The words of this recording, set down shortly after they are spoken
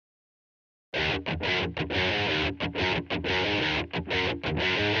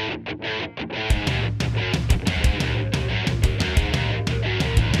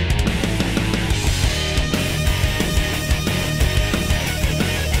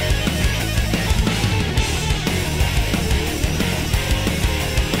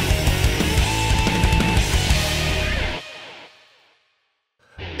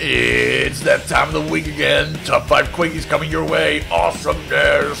It's that time of the week again. Top 5 Quickies coming your way.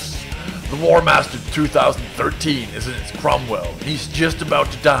 Awesomeness. The War Master 2013 is in its Cromwell. He's just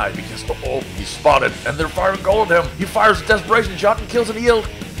about to die because, he's spotted and they're firing gold at him. He fires a desperation shot and kills an eel.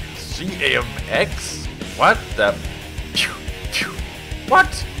 CAMX? What the?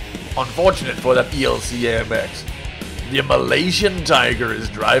 What? Unfortunate for that eel CAMX. The Malaysian Tiger is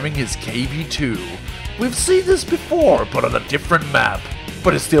driving his KV2. We've seen this before, but on a different map.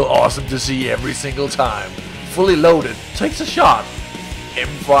 But it's still awesome to see every single time. Fully loaded, takes a shot.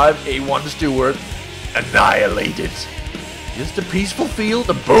 M5 A1 Stewart, annihilated. Just a peaceful field,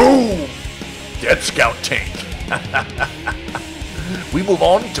 and boom! Dead Scout tank. We move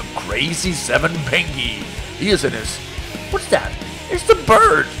on to Crazy 7 Pengy. He is in his... What's that? It's the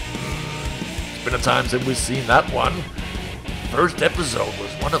bird. It's been a time since we've seen that one. First episode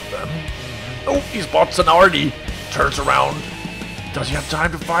was one of them. Oh, he spots an Artie. Turns around. Does he have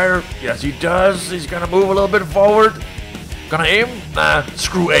time to fire? Yes, he does. He's gonna move a little bit forward. Gonna aim? Nah,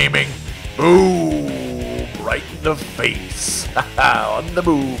 screw aiming. Boom! Right in the face. On the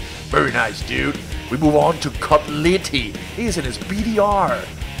move. Very nice, dude. We move on to Cutlitty. He's in his BDR.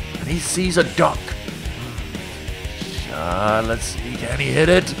 And he sees a duck. Let's see, can he hit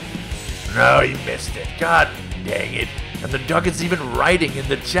it? No, he missed it. God dang it. And the duck is even writing in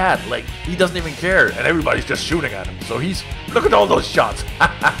the chat, like, he doesn't even care, and everybody's just shooting at him. So he's, look at all those shots.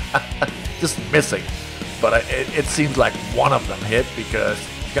 Just missing. But it seems like one of them hit because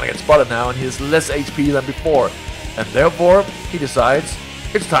he's gonna get spotted now and he has less HP than before. And therefore, he decides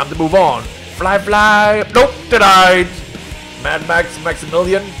it's time to move on. Fly, fly. Nope, denied. Mad Max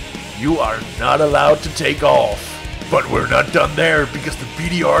Maximilian, you are not allowed to take off. But we're not done there because the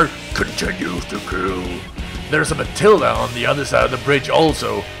BDR continues to kill. There's a Matilda on the other side of the bridge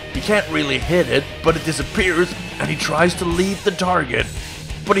also. He can't really hit it, but it disappears, and he tries to leave the target.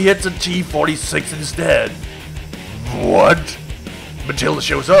 But he hits a T-46 instead. What? Matilda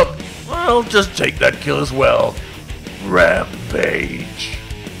shows up. Well, just take that kill as well. Rampage.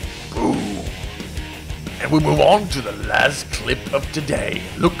 Boom. And we move on to the last clip of today.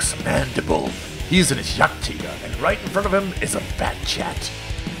 Looks Mandible. He's in his Jagdtiger, and right in front of him is a Bat Chat.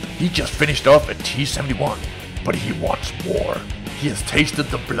 He just finished off a T-71. But he wants more. He has tasted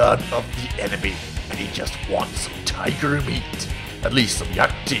the blood of the enemy, and he just wants some tiger meat. At least some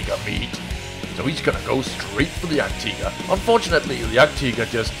Jagdtiger meat. So he's gonna go straight for the Jagdtiger. Unfortunately, the Jagdtiger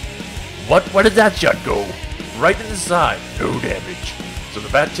just... Where did that shot go? Right in the side, no damage. So the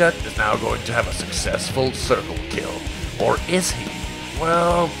Bat Chat is now going to have a successful circle kill. Or is he?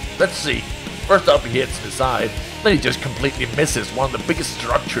 Well, let's see. First up, he hits the side. Then he just completely misses one of the biggest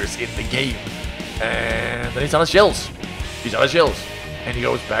structures in the game. And then he's out of shells. He's out of shells. And he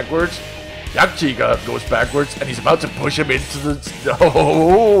goes backwards. Jagdtiger goes backwards, and he's about to push him into the...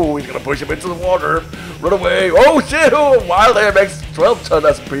 Oh, he's going to push him into the water. Run away. Oh, shit. Oh, Wild AMX 12-ton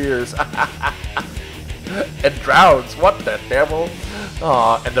appears. And drowns. What the devil?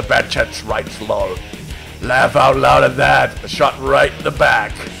 Aw, and the Bat Chat's right slow. Laugh out loud at that. A shot right in the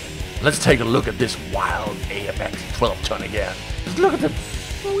back. Let's take a look at this Wild AMX 12-ton again. Just look at them.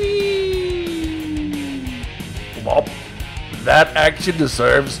 Whee! Wop. That action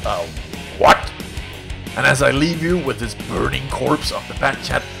deserves a what? And as I leave you with this burning corpse of the Bat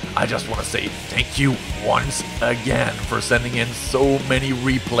Chat, I just want to say thank you once again for sending in so many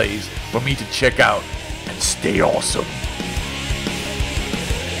replays for me to check out, and stay awesome.